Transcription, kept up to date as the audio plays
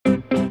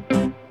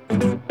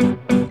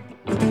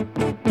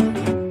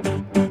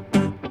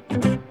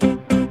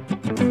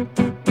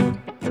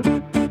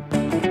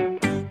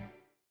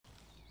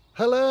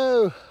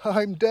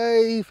I'm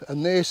Dave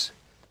and this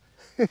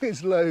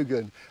is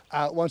Logan,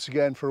 out once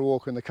again for a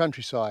walk in the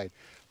countryside.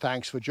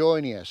 Thanks for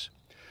joining us.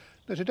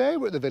 Now today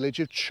we're at the village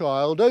of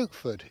Child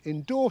Okeford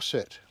in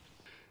Dorset.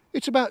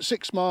 It's about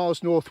 6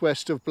 miles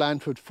northwest of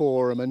Blandford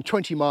Forum and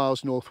 20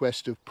 miles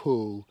northwest of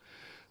Poole.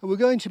 And we're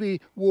going to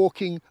be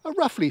walking a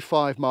roughly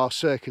 5-mile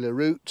circular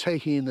route,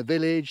 taking in the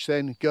village,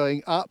 then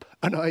going up,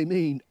 and I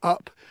mean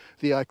up,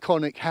 the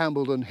iconic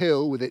Hambledon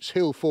Hill with its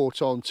hill fort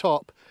on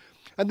top,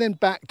 and then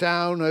back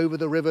down over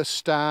the River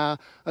Stour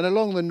and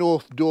along the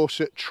North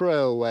Dorset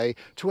Trailway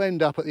to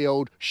end up at the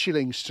old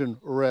Shillingston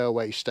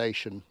Railway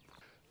Station.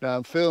 Now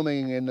I'm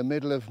filming in the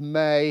middle of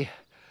May.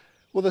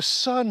 Well, the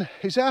sun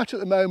is out at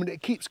the moment,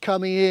 it keeps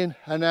coming in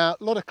and out,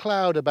 a lot of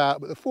cloud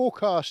about, but the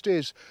forecast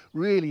is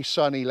really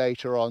sunny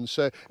later on,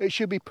 so it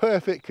should be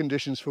perfect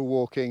conditions for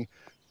walking.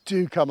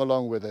 Do come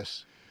along with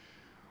us.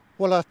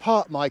 Well, I've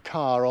parked my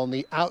car on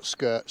the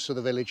outskirts of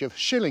the village of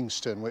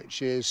Shillingston,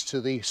 which is to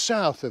the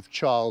south of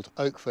Child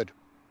Okeford.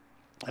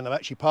 And I've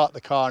actually parked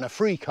the car in a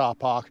free car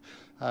park,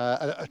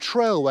 a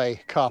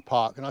Trailway car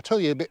park. And I'll tell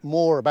you a bit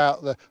more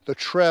about the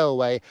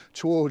Trailway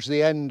towards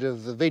the end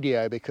of the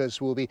video, because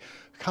we'll be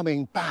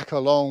coming back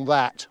along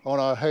that on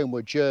our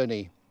homeward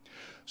journey.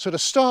 So to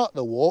start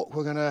the walk,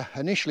 we're going to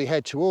initially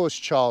head towards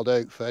Child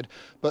Okeford,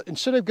 but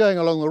instead of going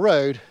along the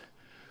road,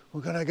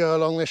 we're going to go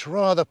along this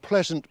rather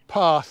pleasant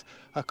path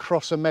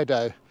across a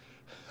meadow.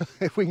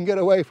 If we can get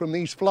away from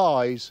these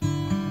flies.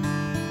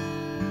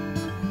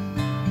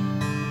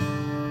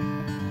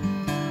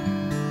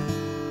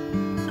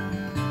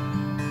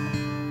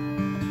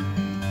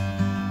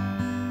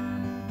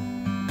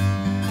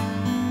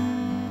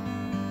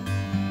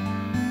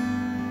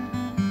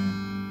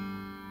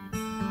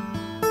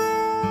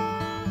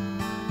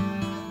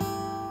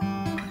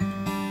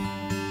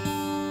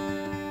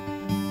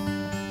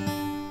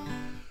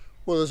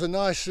 Well, there's a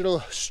nice little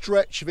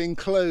stretch of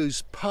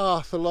enclosed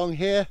path along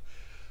here.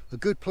 A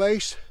good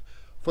place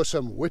for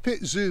some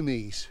Whippet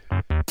zoomies.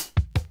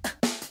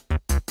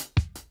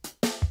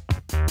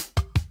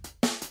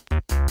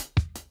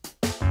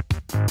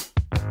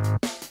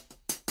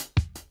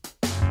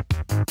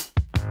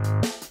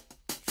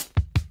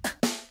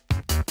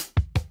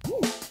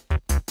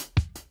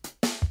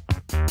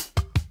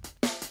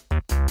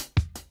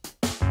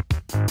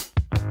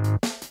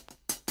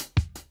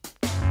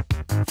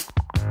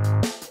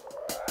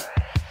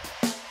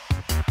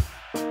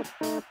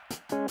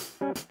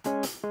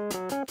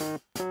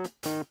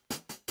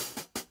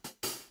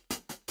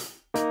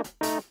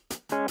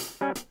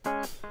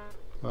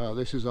 Well,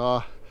 this is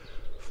our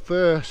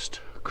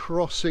first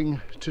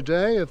crossing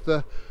today of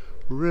the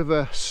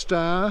River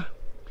Stour.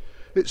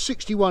 It's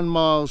 61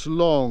 miles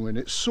long and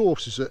its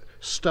source is at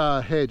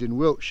Stour Head in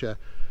Wiltshire,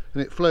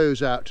 and it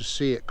flows out to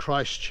sea at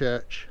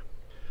Christchurch.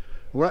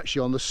 We're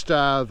actually on the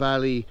Stour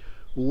Valley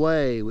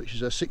Way, which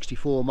is a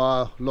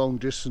 64-mile long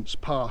distance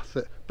path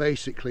that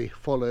basically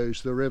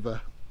follows the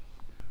river.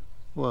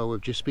 Well,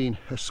 we've just been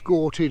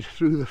escorted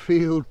through the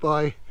field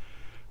by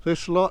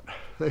this lot.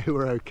 They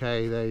were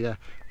okay, they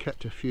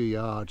kept a few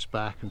yards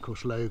back, and of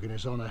course Logan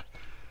is on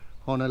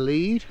a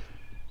lead.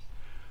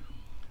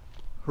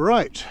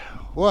 Right,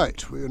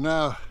 we're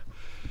now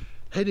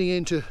heading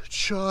into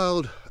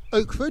Child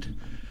Okeford.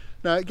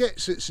 Now it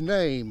gets its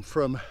name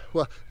from,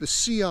 well, the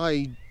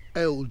CILD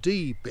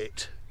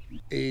bit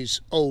is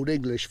Old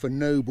English for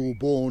noble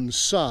born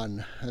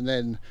son, and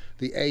then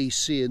the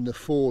AC in the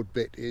Ford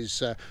bit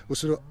is was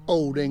sort of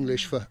Old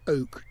English for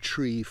oak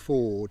tree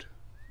ford.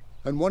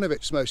 And one of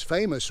its most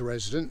famous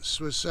residents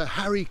was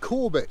Harry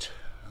Corbett,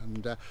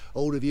 and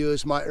older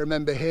viewers might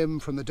remember him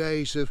from the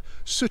days of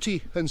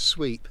Sooty and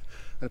Sweep,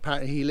 and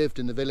apparently he lived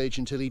in the village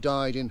until he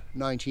died in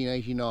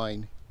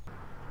 1989.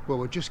 Well,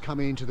 we're just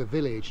coming into the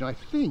village, and I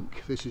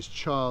think this is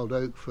Child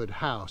Okeford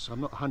House.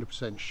 I'm not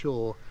 100%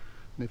 sure,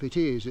 and if it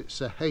is,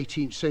 it's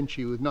 18th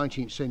century with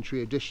 19th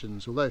century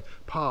additions, although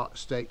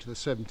parts date to the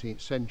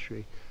 17th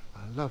century.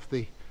 I love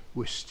the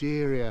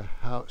wisteria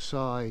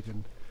outside,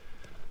 and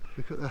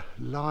look at the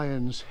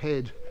lion's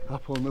head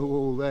up on the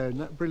wall there, isn't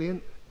that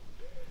brilliant?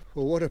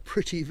 Well, what a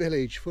pretty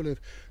village, full of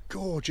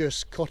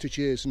gorgeous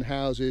cottages and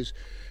houses.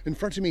 In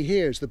front of me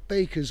here is the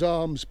Baker's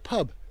Arms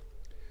pub.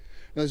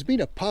 Now, there's been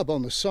a pub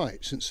on the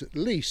site since at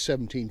least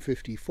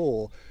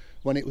 1754,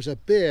 when it was a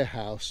beer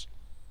house,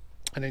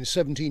 and in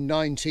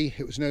 1790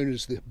 it was known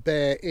as the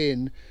Bear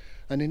Inn,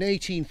 and in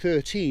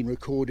 1813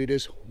 recorded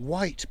as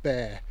White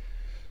Bear,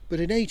 but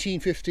in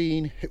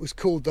 1815 it was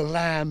called the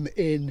Lamb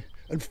Inn,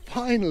 and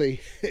finally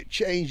it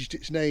changed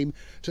its name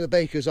to the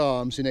Baker's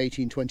Arms in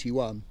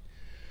 1821.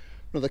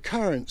 Now the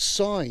current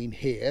sign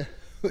here,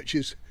 which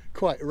is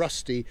quite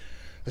rusty,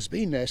 has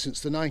been there since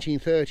the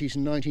 1930s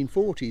and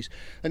 1940s,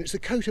 and it's the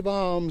coat of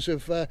arms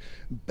of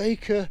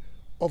Baker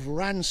of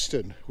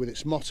Ranston, with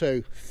its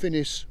motto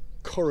Finis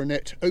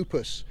Coronet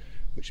Opus,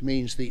 which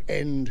means the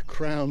end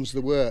crowns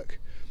the work.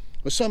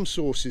 Well, some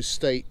sources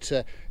state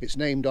it's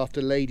named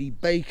after Lady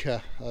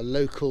Baker, a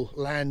local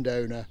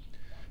landowner.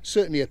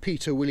 Certainly a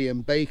Peter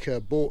William Baker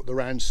bought the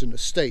Ranston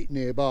estate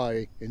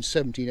nearby in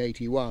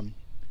 1781.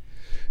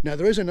 Now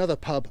there is another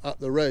pub up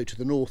the road to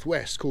the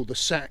northwest called the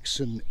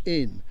Saxon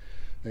Inn.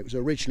 It was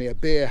originally a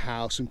beer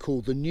house and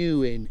called the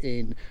New Inn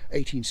in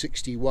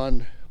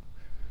 1861,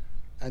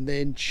 and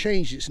then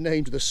changed its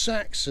name to the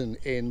Saxon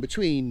Inn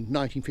between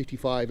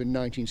 1955 and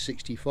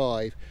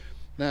 1965.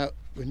 Now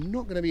we're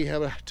not going to be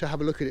able to have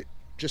a look at it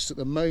just at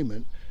the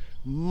moment.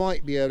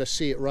 Might be able to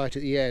see it right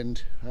at the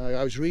end.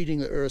 I was reading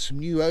that there are some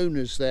new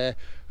owners there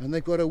and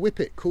they've got a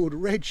Whippet called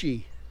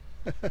Reggi.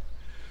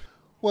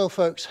 Well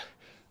folks,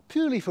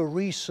 purely for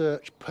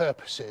research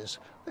purposes,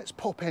 let's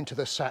pop into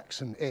the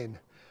Saxon Inn.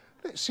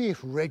 Let's see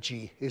if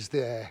Reggi is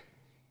there.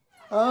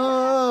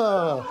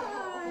 Ah!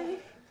 Hi.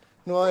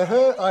 No, I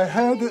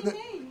heard that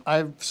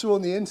I saw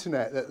on the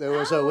internet that there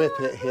was a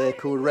Whippet here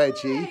called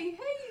Reggi.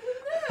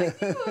 Hey,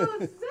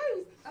 look!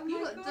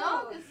 You've got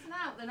darker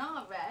snout than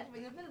our red.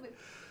 We're a little bit.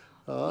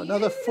 Oh,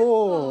 another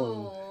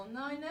fawn.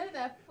 No, I know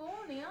they're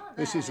fawny, aren't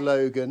they? This is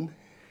Logan.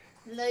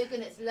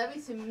 Logan, it's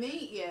lovely to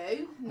meet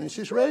you. This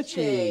is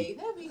Reggi.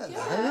 There we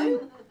Hello.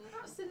 go.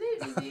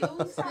 Absolutely, we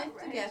all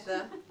sniff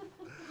together.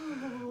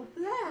 Oh,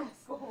 bless.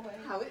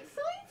 How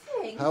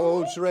exciting. How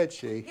old's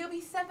Reggi? He'll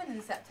be 7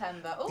 in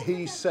September. Oh,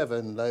 He's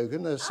 7,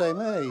 Logan. They're the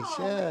same age,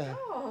 yeah.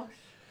 Gosh.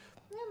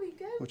 There we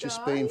go, We've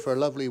just been for a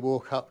lovely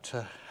walk up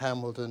to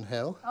Hambledon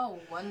Hill. Oh,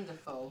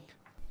 wonderful.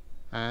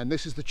 And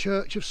this is the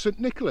Church of St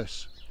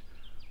Nicholas.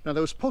 Now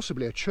there was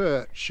possibly a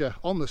church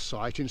on the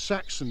site in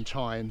Saxon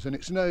times, and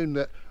it's known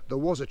that there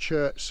was a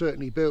church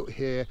certainly built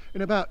here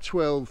in about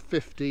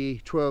 1250,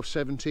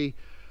 1270,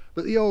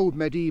 but the old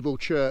medieval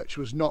church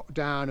was knocked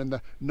down in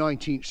the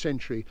 19th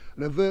century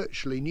and a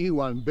virtually new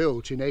one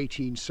built in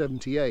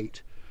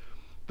 1878.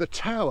 The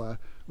tower,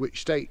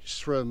 which dates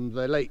from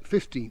the late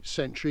 15th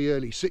century,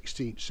 early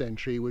 16th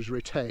century, was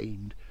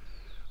retained,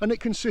 and it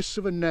consists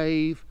of a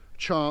nave,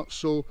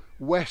 chancel,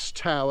 west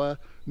tower,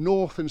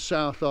 north and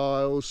south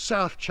aisles,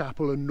 south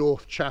chapel and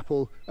north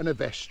chapel, and a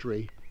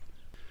vestry.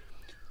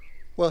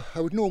 Well,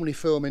 I would normally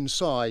film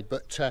inside,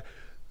 but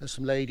there's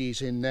some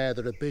ladies in there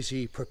that are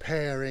busy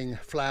preparing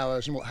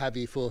flowers and what have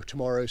you for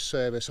tomorrow's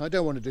service. I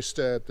don't want to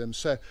disturb them,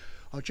 so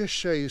I'll just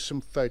show you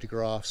some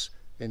photographs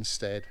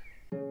instead.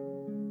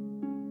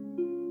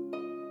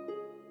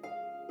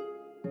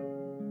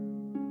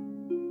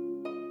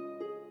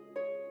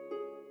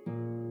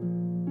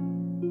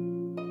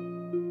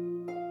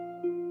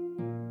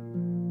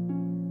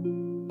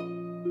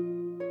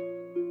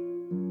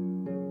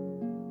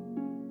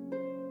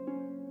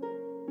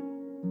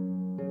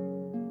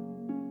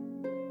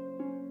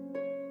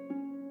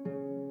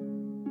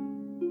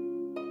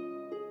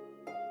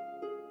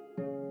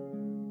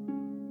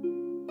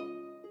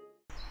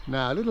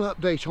 Now, a little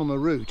update on the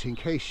route in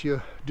case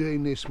you're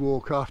doing this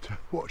walk after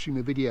watching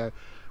the video.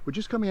 We're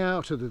just coming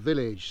out of the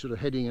village, sort of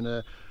heading in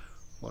a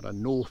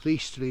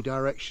northeasterly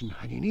direction,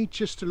 and you need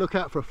just to look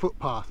out for a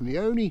footpath, and the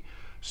only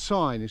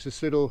sign is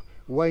this little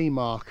way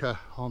marker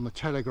on the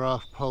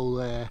telegraph pole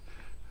there,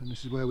 and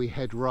this is where we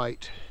head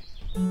right.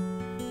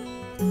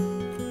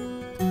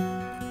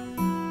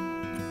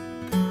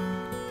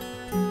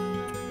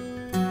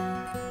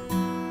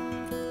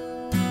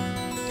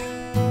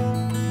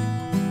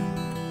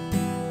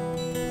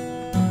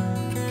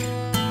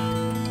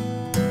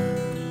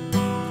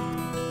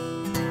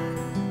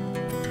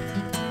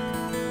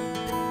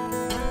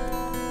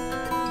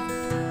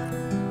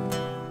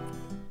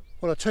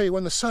 Well, I tell you,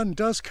 when the sun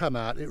does come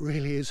out, it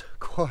really is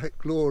quite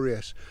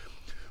glorious.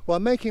 Well,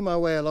 I'm making my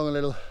way along a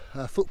little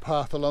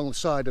footpath along the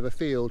side of a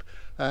field.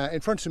 In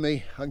front of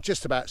me, I can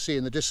just about see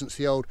in the distance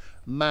the old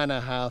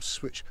manor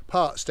house, which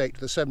parts date to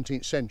the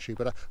 17th century,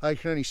 but I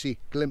can only see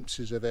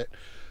glimpses of it.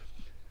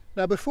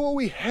 Now, before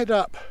we head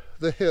up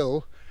the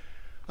hill,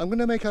 I'm going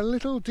to make a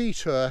little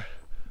detour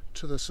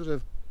to the sort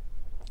of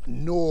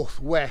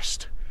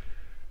northwest.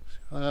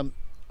 I'm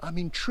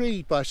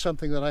intrigued by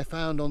something that I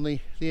found on the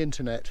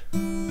internet.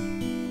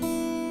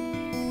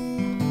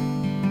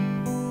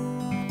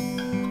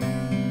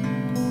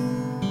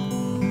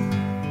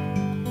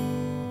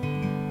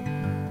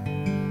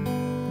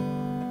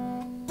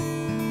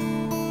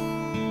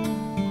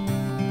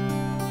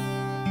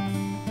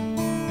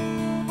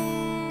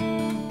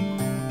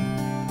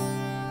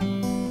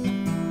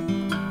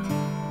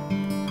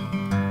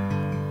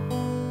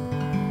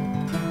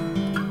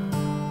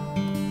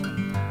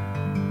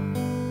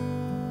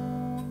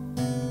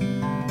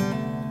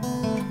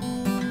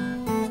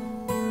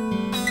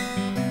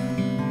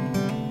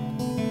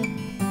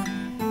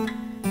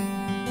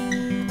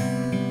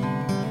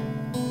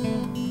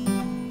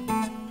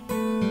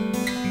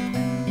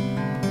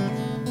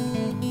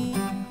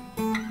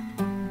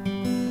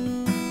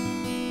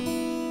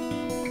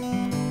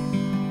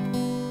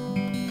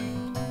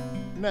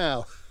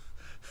 Now,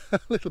 a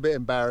little bit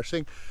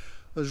embarrassing,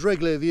 as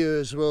regular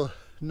viewers will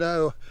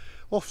know,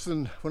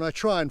 often when I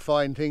try and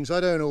find things I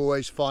don't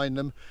always find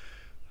them,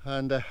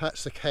 and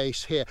that's the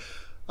case here.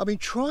 I've been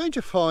trying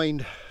to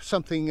find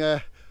something,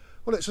 well,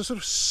 it's a sort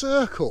of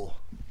circle,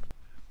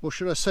 or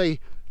should I say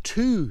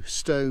 2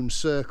 stone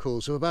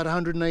circles of about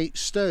 108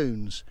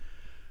 stones,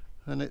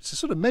 and it's a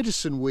sort of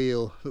medicine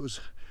wheel that was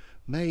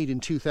made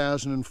in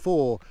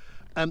 2004.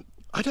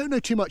 I don't know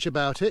too much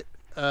about it,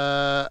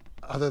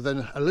 other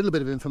than a little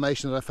bit of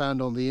information that I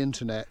found on the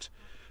internet.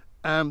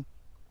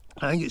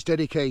 I think it's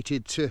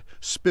dedicated to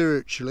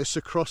spiritualists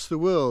across the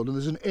world, and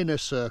there's an inner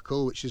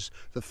circle, which is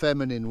the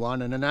feminine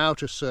one, and an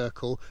outer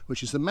circle,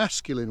 which is the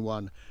masculine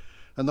one.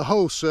 And the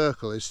whole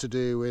circle is to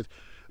do with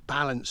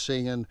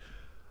balancing and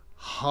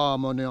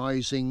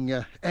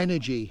harmonising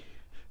energy,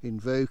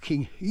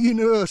 invoking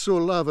universal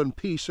love and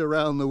peace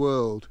around the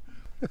world.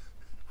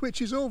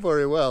 Which is all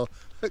very well,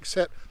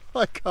 except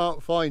I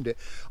can't find it.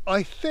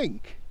 I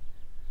think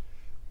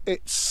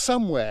it's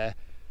somewhere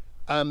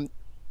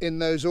in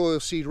those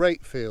oilseed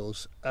rape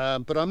fields,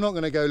 but I'm not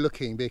going to go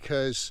looking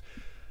because,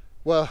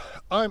 well,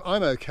 I'm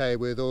okay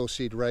with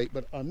oilseed rape,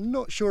 but I'm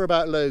not sure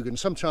about Logan.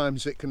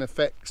 Sometimes it can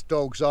affect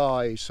dogs'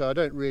 eyes, so I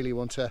don't really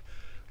want to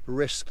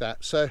risk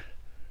that. So,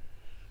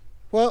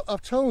 well,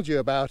 I've told you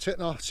about it,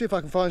 and I'll see if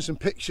I can find some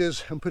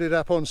pictures and put it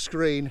up on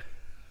screen.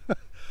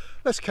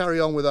 Let's carry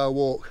on with our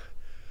walk.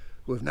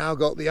 We've now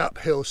got the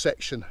uphill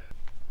section.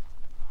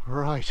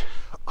 Right,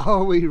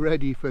 are we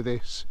ready for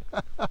this?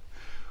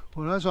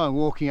 Well, as I'm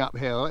walking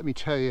uphill, let me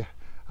tell you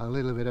a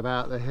little bit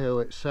about the hill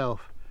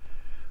itself.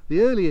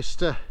 The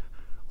earliest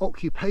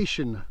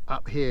occupation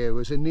up here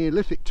was in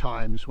Neolithic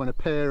times, when a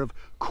pair of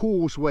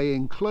causeway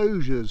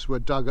enclosures were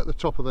dug at the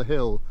top of the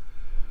hill.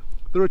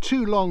 There are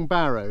two long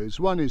barrows,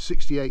 one is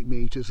 68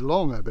 metres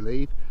long, I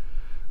believe,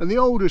 and the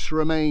oldest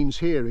remains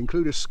here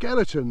include a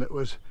skeleton that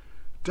was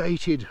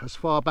dated as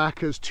far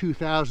back as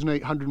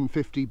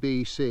 2850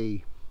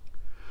 BC.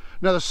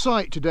 Now the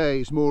site today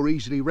is more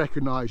easily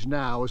recognised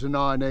now as an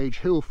Iron Age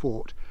hill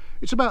fort.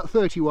 It's about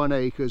 31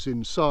 acres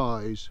in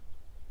size.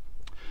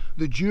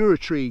 The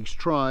Duratrigues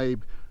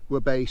tribe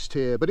were based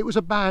here, but it was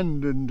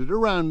abandoned at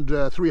around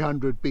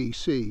 300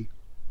 BC,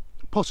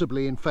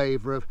 possibly in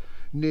favour of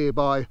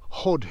nearby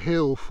Hod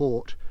Hill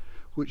Fort,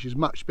 which is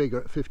much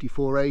bigger at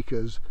 54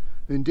 acres.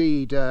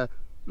 Indeed,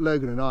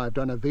 Logan and I have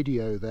done a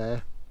video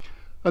there.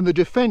 And the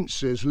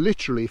defences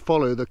literally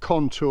follow the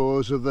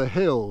contours of the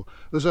hill.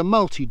 There's a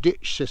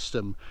multi-ditch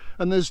system,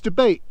 and there's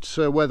debate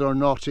whether or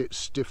not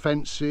it's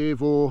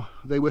defensive or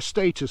they were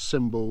status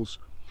symbols.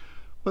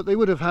 But they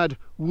would have had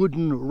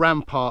wooden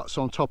ramparts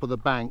on top of the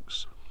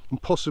banks,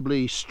 and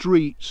possibly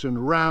streets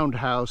and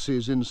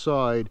roundhouses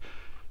inside.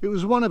 It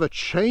was one of a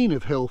chain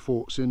of hill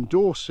forts in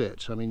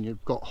Dorset. I mean,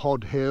 you've got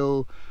Hod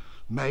Hill,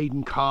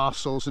 Maiden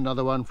Castle's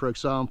another one, for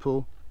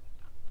example.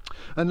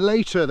 And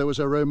later there was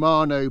a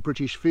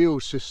Romano-British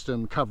field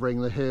system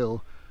covering the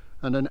hill,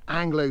 and an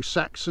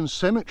Anglo-Saxon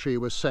cemetery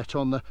was set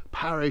on the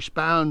parish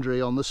boundary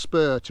on the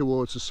spur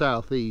towards the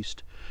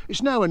southeast.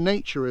 It's now a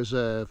nature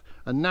reserve,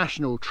 and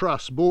National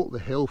Trust bought the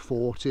hill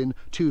fort in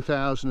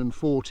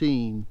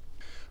 2014.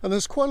 And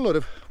there's quite a lot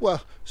of,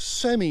 well,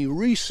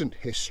 semi-recent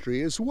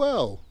history as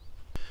well.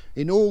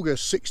 In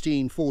August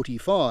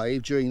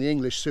 1645, during the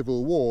English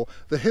Civil War,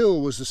 the hill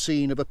was the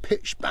scene of a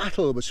pitched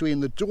battle between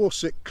the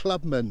Dorset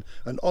clubmen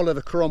and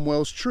Oliver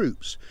Cromwell's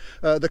troops.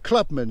 The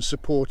clubmen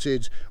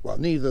supported, well,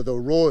 neither the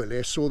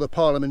royalists or the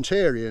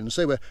parliamentarians.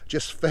 They were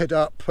just fed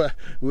up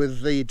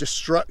with the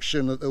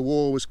destruction that the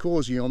war was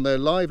causing on their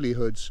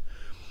livelihoods.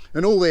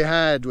 And all they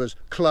had was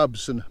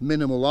clubs and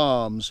minimal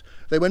arms.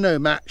 They were no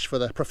match for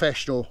the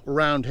professional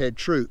Roundhead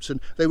troops, and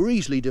they were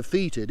easily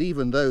defeated,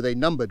 even though they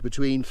numbered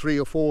between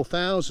 3,000 or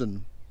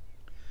 4,000.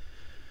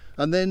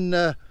 And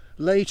then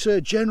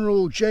later,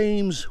 General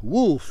James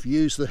Wolfe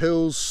used the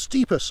hill's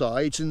steeper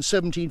sides in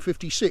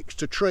 1756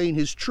 to train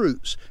his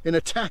troops in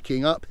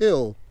attacking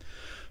uphill.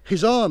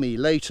 His army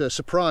later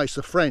surprised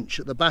the French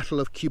at the Battle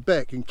of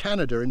Quebec in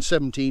Canada in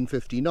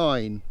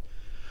 1759.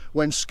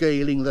 When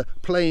scaling the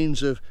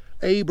plains of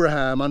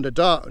Abraham under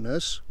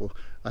darkness, or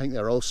I think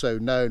they're also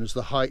known as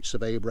the Heights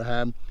of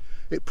Abraham,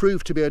 it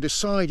proved to be a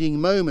deciding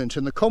moment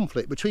in the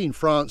conflict between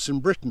France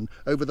and Britain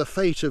over the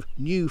fate of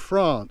New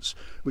France,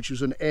 which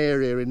was an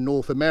area in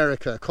North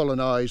America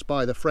colonised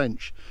by the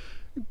French.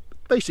 It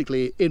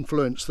basically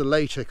influenced the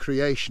later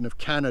creation of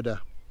Canada.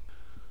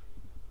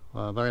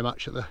 Well, very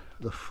much at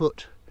the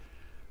foot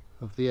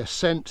of the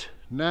ascent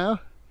now,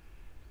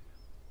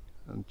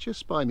 and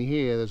just by me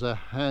here there's a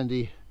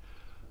handy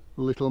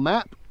little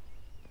map.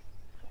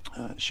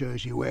 It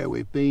shows you where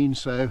we've been.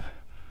 So,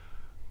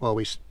 well,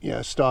 we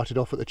started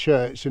off at the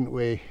church, didn't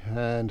we?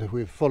 And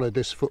we've followed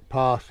this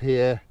footpath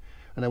here,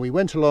 and then we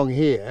went along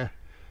here,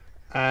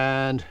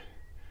 and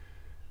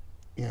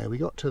yeah, we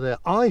got to there.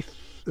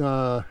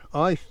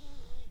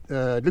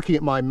 Looking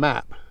at my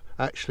map,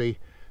 actually,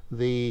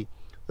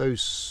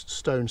 those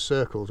stone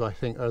circles I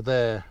think are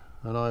there,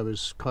 and I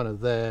was kind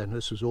of there, and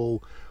this was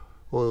all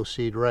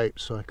oilseed rape,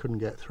 so I couldn't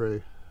get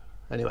through.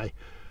 Anyway,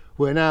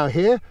 we're now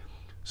here.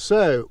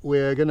 So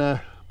we're going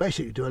to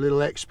basically do a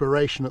little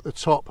exploration at the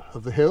top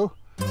of the hill.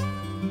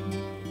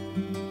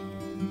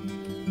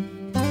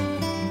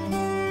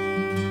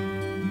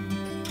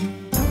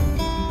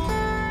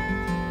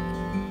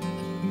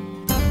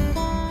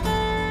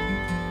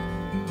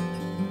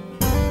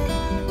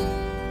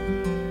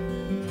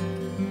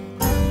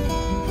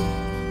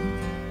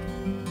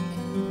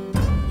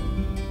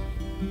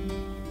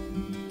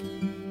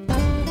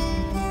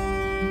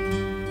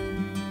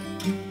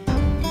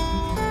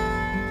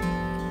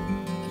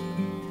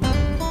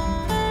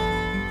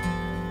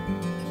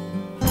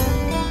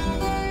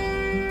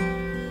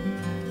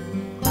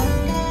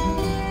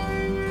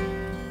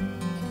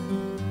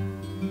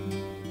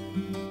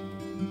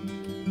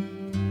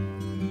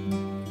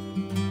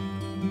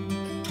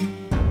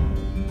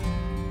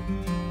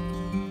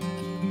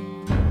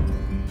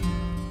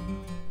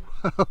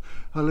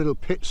 a little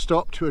pit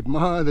stop to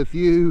admire the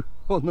view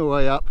on the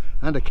way up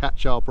and to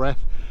catch our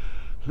breath.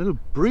 A little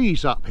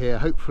breeze up here,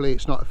 hopefully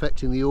it's not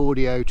affecting the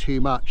audio too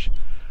much.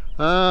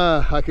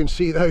 I can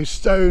see those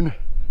stone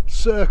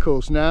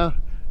circles now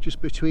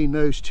just between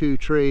those two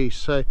trees,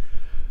 so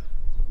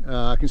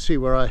I can see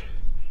where I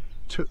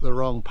took the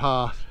wrong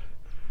path.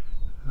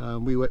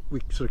 We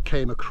sort of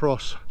came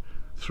across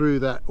through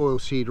that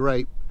oilseed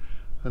rape,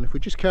 and if we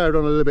just carried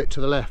on a little bit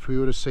to the left we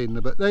would have seen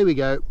them, but there we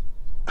go.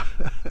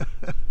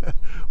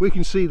 We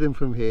can see them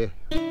from here.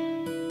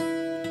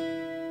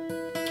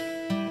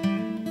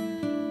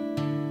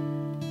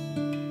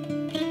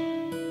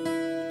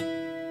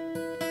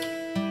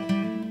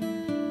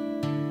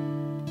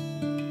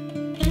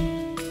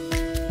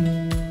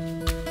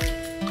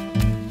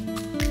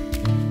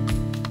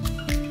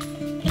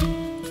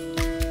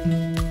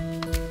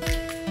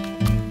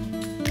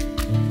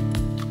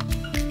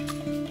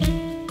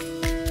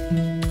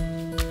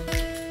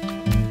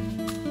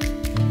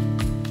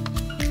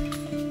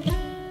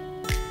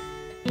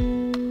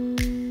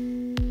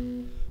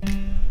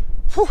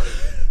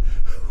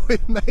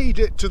 We've made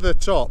it to the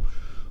top,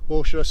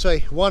 or should I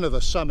say one of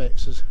the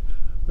summits. Looks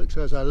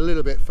like there's a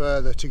little bit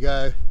further to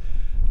go,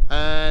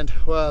 and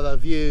well, the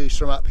views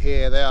from up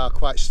here, they are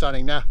quite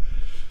stunning. Now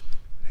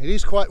it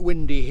is quite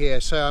windy here,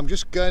 so I'm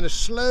just going to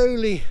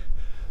slowly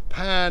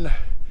pan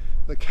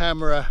the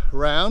camera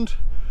round,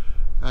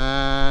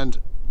 and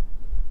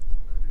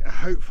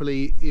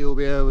hopefully you'll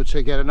be able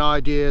to get an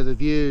idea of the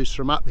views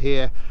from up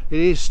here. It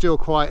is still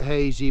quite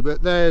hazy,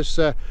 but there's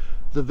the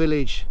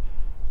village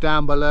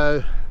down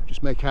below.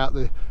 Just make out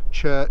the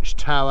church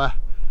tower,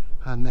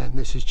 and then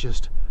this is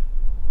just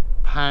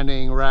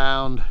panning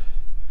round,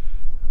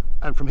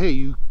 and from here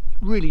you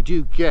really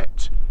do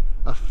get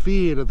a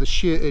feel of the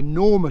sheer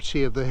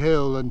enormity of the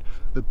hill and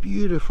the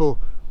beautiful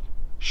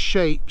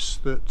shapes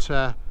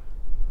that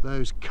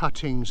those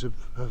cuttings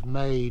have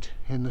made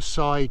in the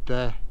side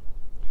there.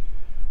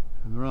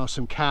 And there are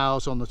some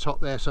cows on the top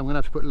there, so I'm going to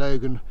have to put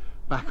Logan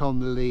back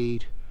on the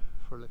lead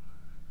for a little.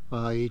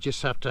 Well, you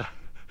just have to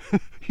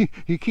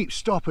you keep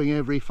stopping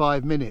every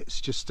 5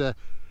 minutes just to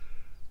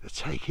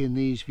take in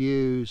these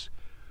views.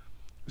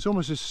 It's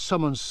almost as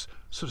someone's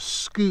sort of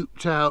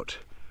scooped out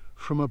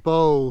from a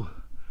bowl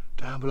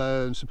down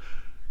below, and some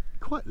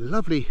quite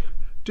lovely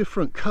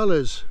different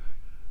colours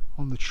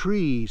on the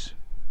trees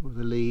with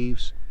the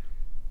leaves.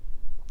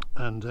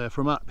 And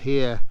from up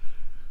here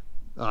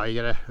you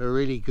get a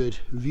really good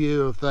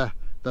view of the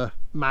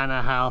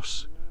manor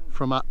house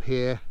from up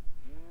here.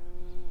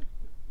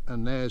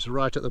 And there's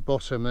right at the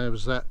bottom, there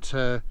was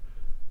that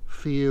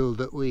field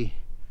that we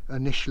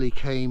initially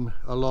came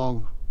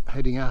along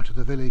heading out of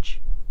the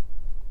village.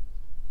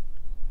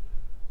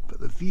 But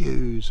the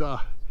views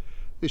are,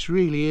 this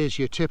really is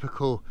your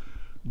typical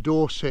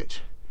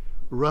Dorset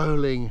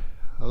rolling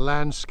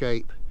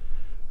landscape.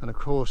 And of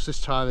course this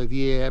time of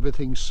year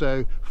everything's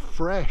so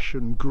fresh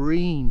and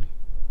green.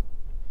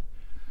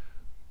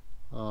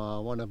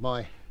 One of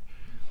my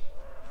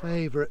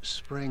favourite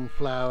spring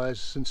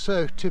flowers, and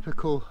so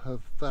typical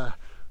of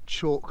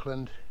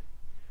Chalkland.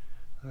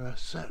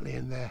 Certainly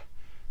in their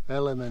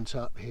element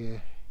up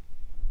here.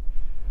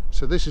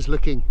 So this is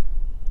looking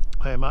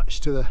very much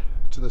to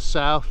the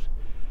south,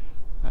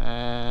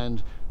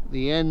 and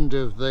the end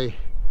of the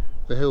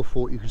hill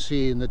fort you can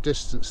see in the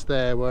distance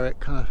there, where it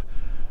kind of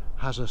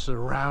has a sort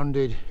of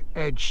rounded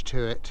edge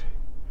to it.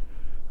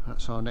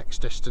 That's our next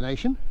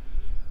destination.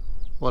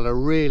 Well, a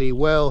really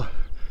well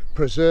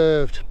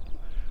preserved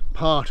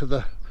part of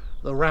the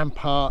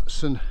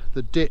ramparts and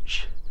the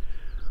ditch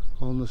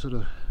on the sort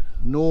of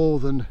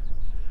northern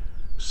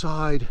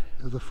side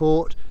of the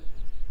fort,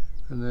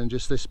 and then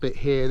just this bit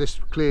here, this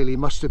clearly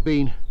must have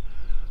been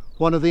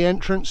one of the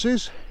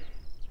entrances.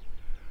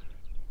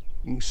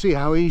 You can see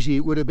how easy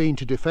it would have been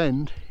to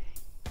defend.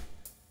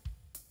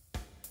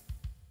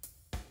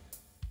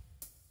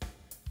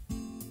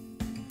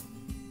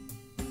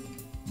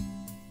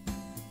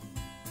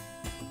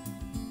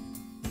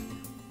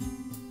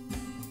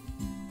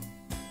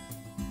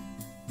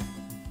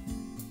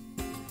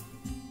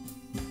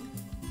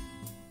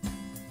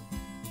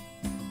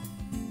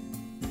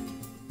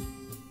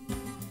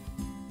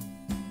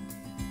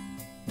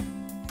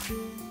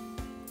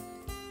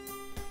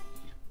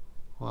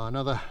 Well,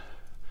 another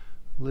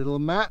little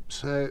map.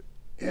 So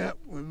yeah,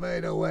 we've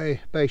made our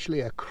way basically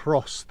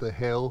across the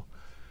hill,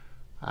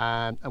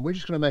 and we're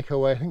just going to make our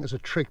way. I think there's a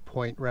trig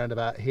point round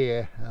about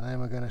here, and then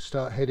we're going to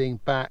start heading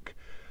back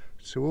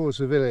towards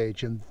the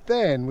village, and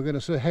then we're going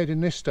to sort of head in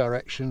this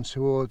direction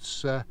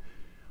towards the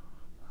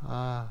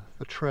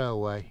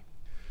Trailway.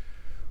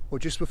 Well,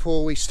 just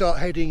before we start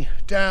heading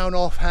down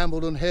off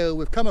Hambledon Hill,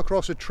 we've come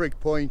across a trig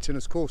point, and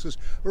of course, as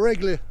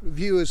regular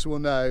viewers will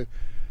know,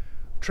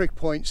 trig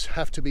points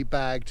have to be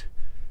bagged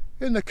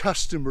in the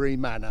customary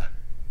manner.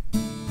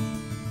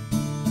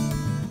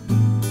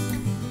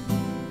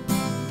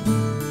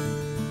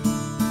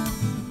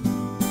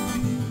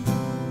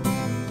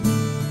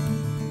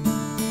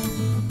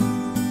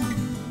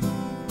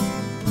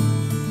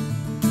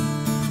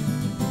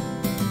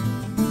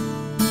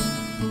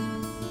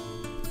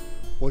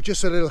 Well,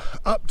 just a little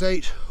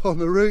update on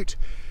the route.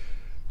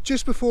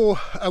 Just before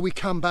we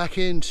come back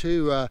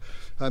into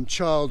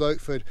Child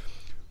Okeford,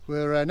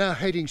 we're now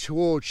heading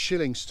towards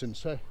Shillingston.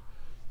 So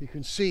you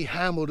can see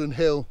Hambledon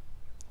Hill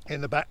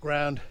in the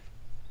background.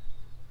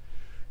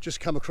 Just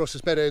come across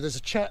this meadow. There's a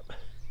chap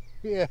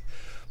here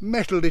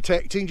metal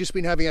detecting, just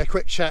been having a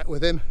quick chat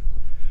with him.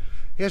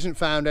 He hasn't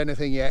found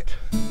anything yet.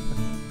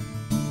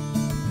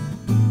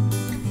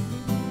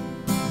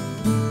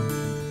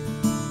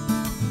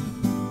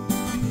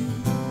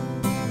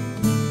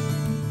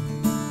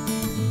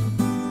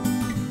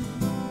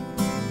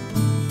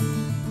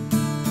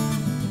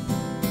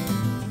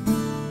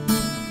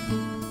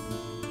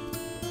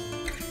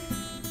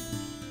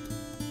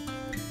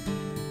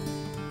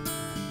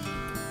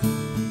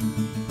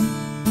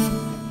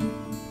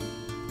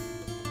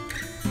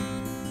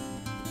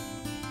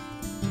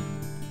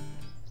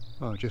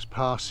 Well, just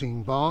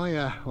passing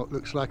by what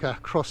looks like a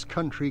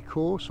cross-country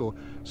course, or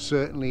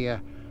certainly a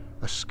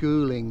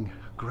schooling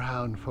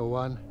ground for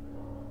one.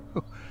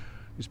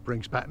 This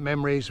brings back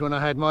memories when I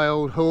had my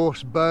old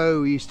horse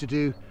Beau. We used to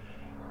do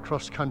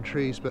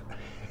cross-countries, but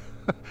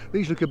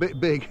these look a bit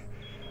big.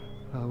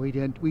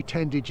 We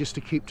tended just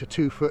to keep to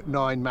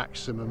 2'9"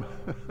 maximum.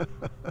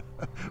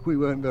 We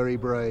weren't very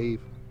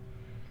brave.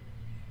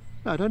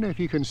 Now, I don't know if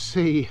you can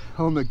see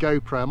on the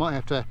GoPro, I might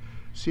have to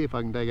see if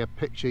I can take a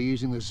picture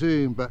using the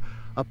zoom, but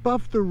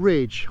above the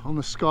ridge on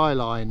the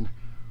skyline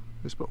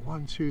there's about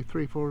 1, 2,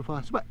 3, 4, 5,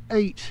 it's about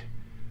 8,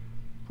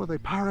 what are they,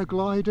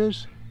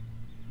 paragliders?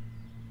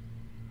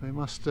 They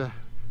must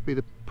be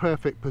the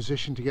perfect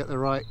position to get the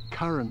right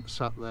currents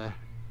up there.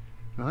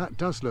 Now that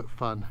does look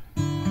fun.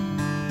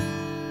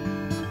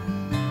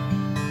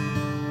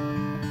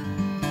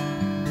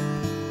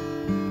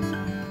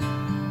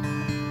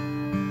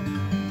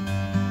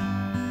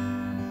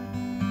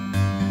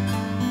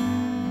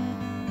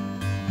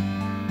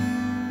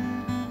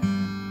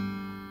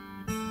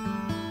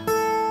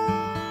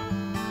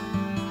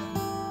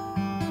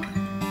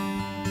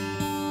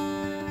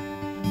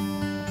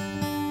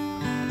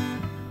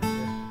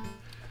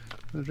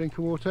 A drink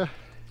of water,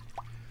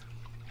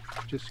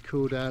 just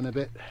cool down a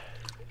bit,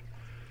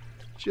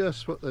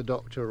 just what the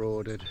doctor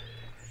ordered.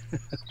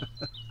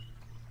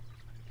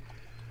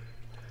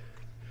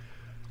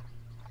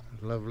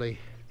 Lovely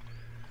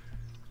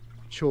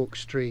chalk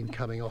stream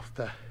coming off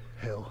the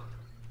hill.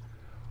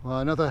 Well,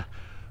 another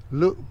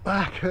look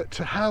back at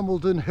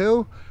Hambledon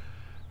Hill.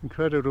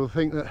 Incredible to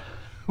think that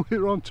we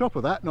were on top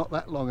of that not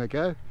that long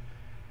ago.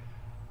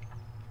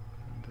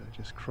 And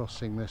just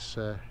crossing this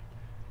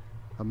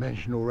I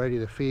mentioned already,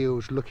 the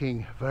fields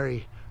looking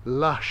very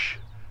lush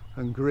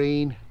and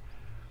green,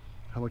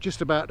 and we're just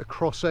about to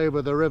cross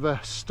over the River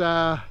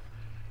Stour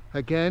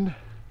again,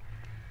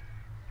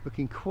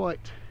 looking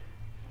quite,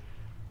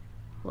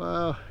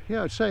 well,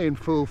 yeah, I'd say in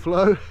full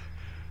flow.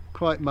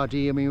 Quite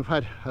muddy. I mean, we've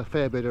had a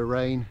fair bit of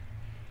rain,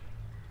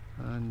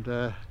 and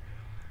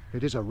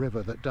it is a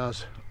river that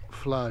does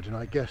flood, and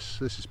I guess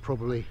this is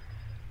probably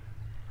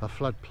a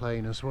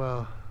floodplain as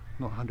well,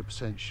 not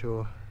 100%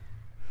 sure.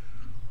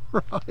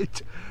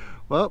 Right,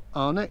 well,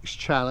 our next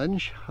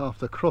challenge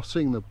after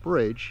crossing the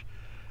bridge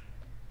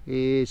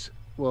is,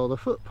 well, the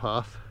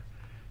footpath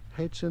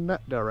heads in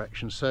that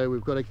direction, so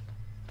we've got to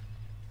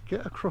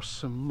get across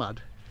some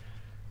mud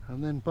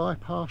and then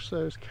bypass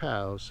those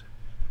cows.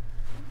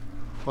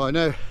 Well, I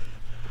know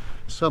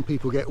some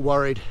people get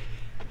worried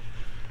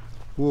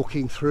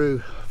walking through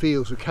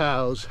fields with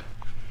cows.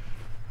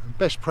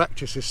 Best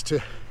practice is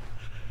to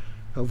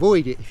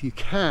avoid it if you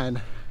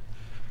can.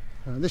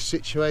 This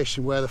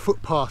situation where the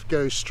footpath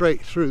goes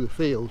straight through the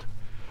field,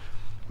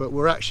 but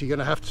we're actually going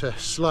to have to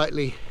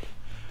slightly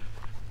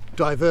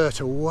divert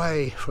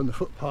away from the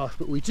footpath,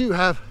 but we do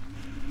have,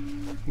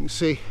 you can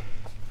see,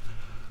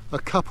 a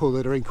couple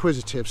that are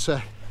inquisitive,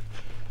 so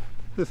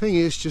the thing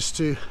is just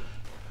to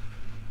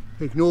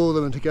ignore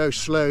them and to go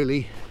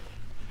slowly.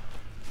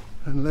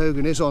 And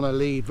Logan is on a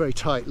lead, very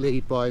tight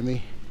lead by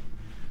me,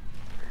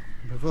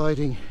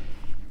 providing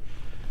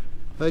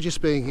they're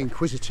just being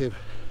inquisitive.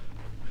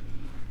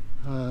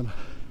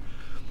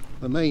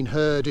 The main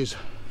herd is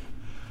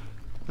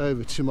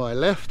over to my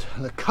left,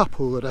 and a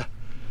couple that are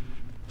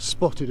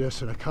spotted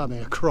us and are coming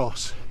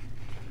across,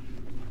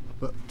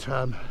 but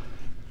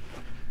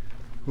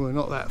we're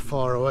not that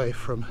far away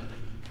from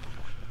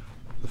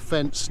the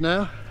fence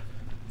now,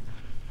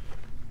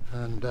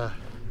 and I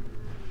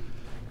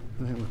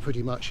think we're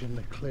pretty much in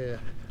the clear.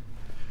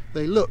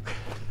 They look,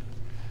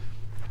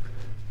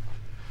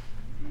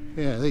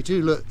 yeah, they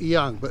do look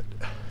young, but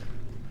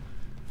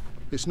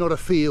it's not a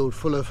field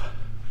full of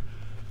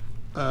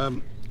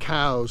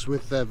cows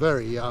with their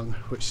very young,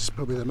 which is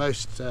probably the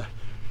most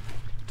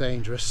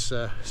dangerous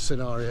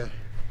scenario.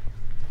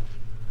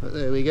 But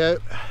there we go.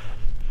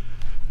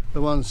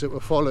 The ones that were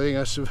following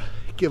us have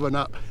given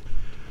up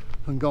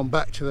and gone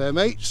back to their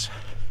mates,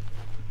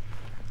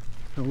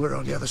 and we're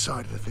on the other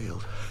side of the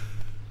field.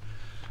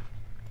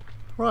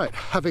 Right,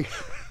 having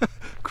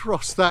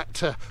crossed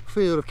that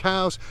field of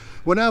cows,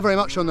 we're now very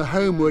much on the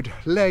homeward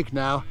leg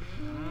now.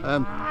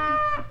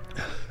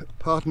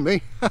 Pardon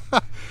me.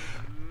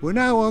 We're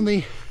now on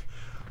the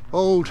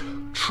old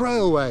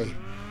Trailway,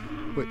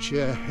 which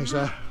is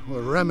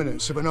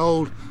remnants of an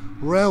old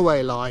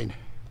railway line.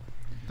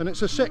 And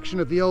it's a section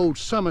of the old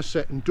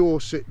Somerset and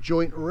Dorset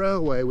joint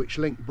railway which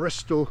linked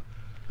Bristol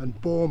and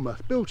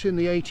Bournemouth, built in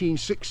the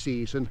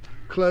 1860s and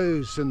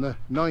closed in the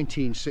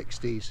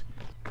 1960s.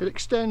 It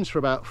extends for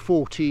about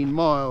 14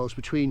 miles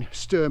between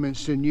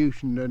Sturminster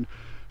Newton and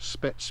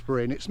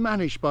Spetsbury, and it's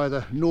managed by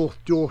the North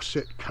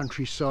Dorset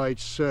Countryside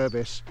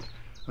Service.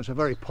 It's a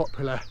very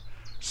popular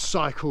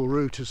cycle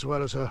route as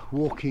well as a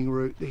walking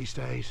route these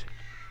days.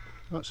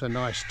 That's a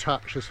nice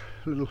touch. There's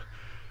a little,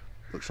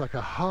 looks like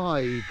a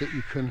hide that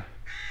you can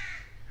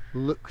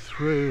look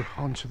through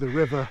onto the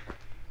river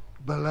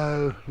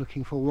below,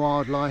 looking for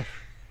wildlife.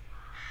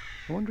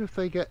 I wonder if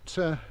they get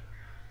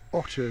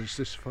otters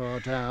this far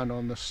down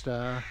on the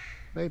Stour,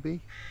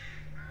 maybe.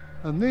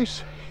 And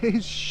this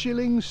is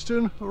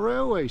Shillingston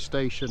Railway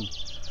Station.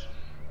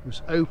 It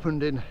was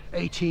opened in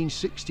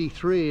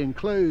 1863 and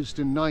closed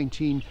in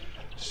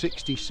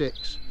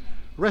 1966.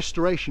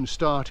 Restoration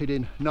started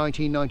in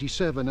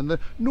 1997 and the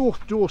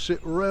North Dorset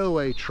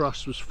Railway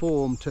Trust was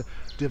formed to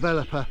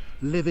develop a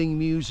living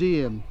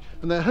museum,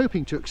 and they're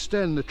hoping to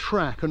extend the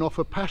track and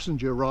offer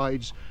passenger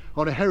rides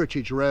on a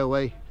heritage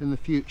railway in the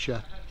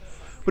future.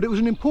 But it was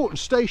an important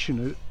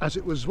station as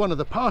it was one of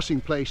the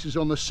passing places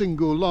on the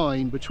single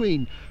line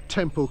between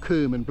Temple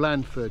Combe and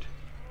Blandford.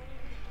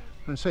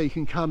 And so you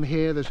can come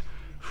here, there's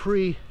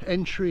free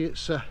entry,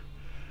 it's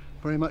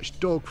very much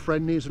dog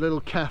friendly, there's a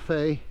little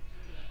cafe.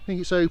 I think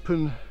it's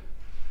open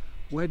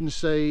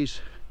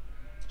Wednesdays,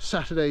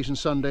 Saturdays and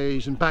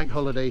Sundays and bank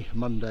holiday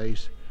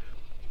Mondays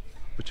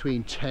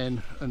between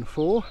 10 and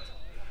 4.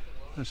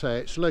 And so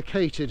it's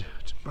located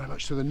very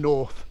much to the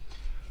north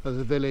of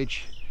the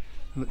village.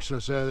 It looks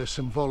as though there's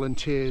some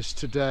volunteers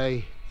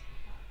today.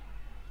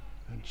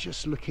 And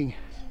just looking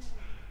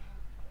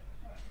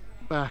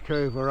back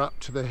over up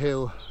to the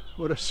hill,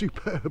 what a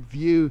superb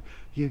view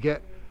you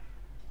get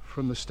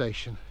from the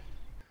station.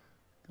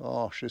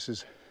 Gosh, this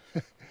is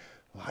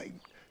like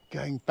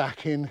going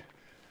back in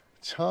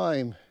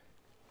time.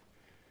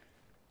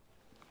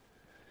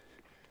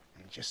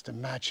 And just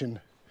imagine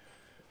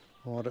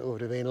what it would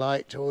have been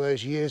like all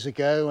those years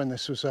ago when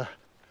this was a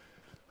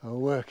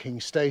working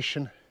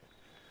station.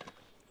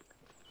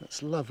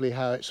 It's lovely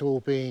how it's all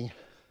being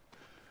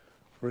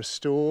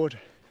restored.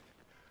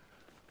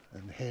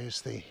 And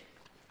here's the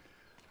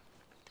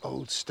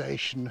old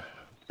station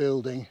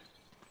building.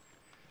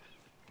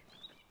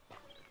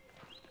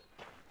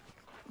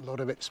 A lot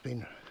of it's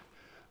been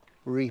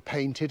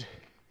repainted.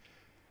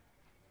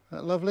 Isn't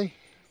that lovely?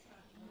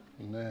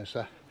 And there's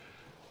the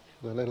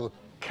little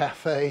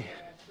cafe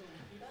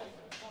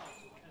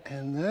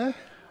in there,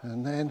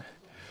 and then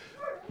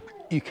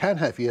you can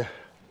have your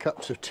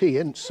cups of tea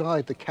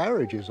inside the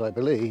carriages, I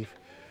believe.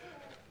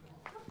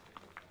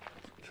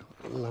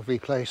 A lovely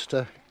place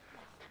to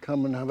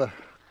come and have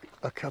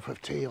a cup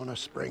of tea on a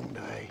spring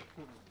day.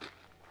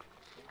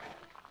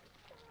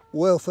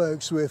 Well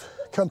folks, we've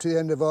come to the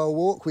end of our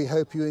walk. We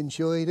hope you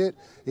enjoyed it.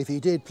 If you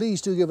did,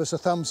 please do give us a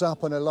thumbs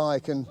up and a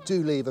like, and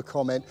do leave a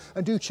comment,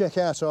 and do check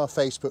out our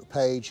Facebook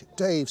page,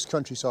 Dave's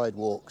Countryside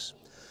Walks.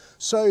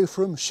 So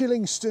from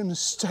Shillingston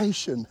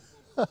Station,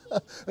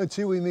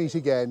 until we meet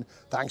again,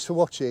 thanks for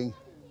watching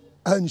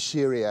and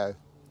cheerio.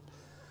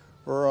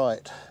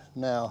 Right,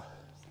 now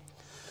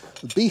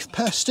the beef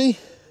pasty,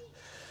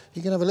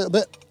 you can have a little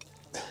bit.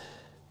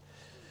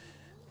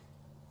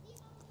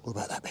 What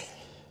about that bit?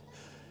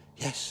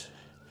 Yes,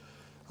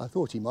 I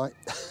thought he might.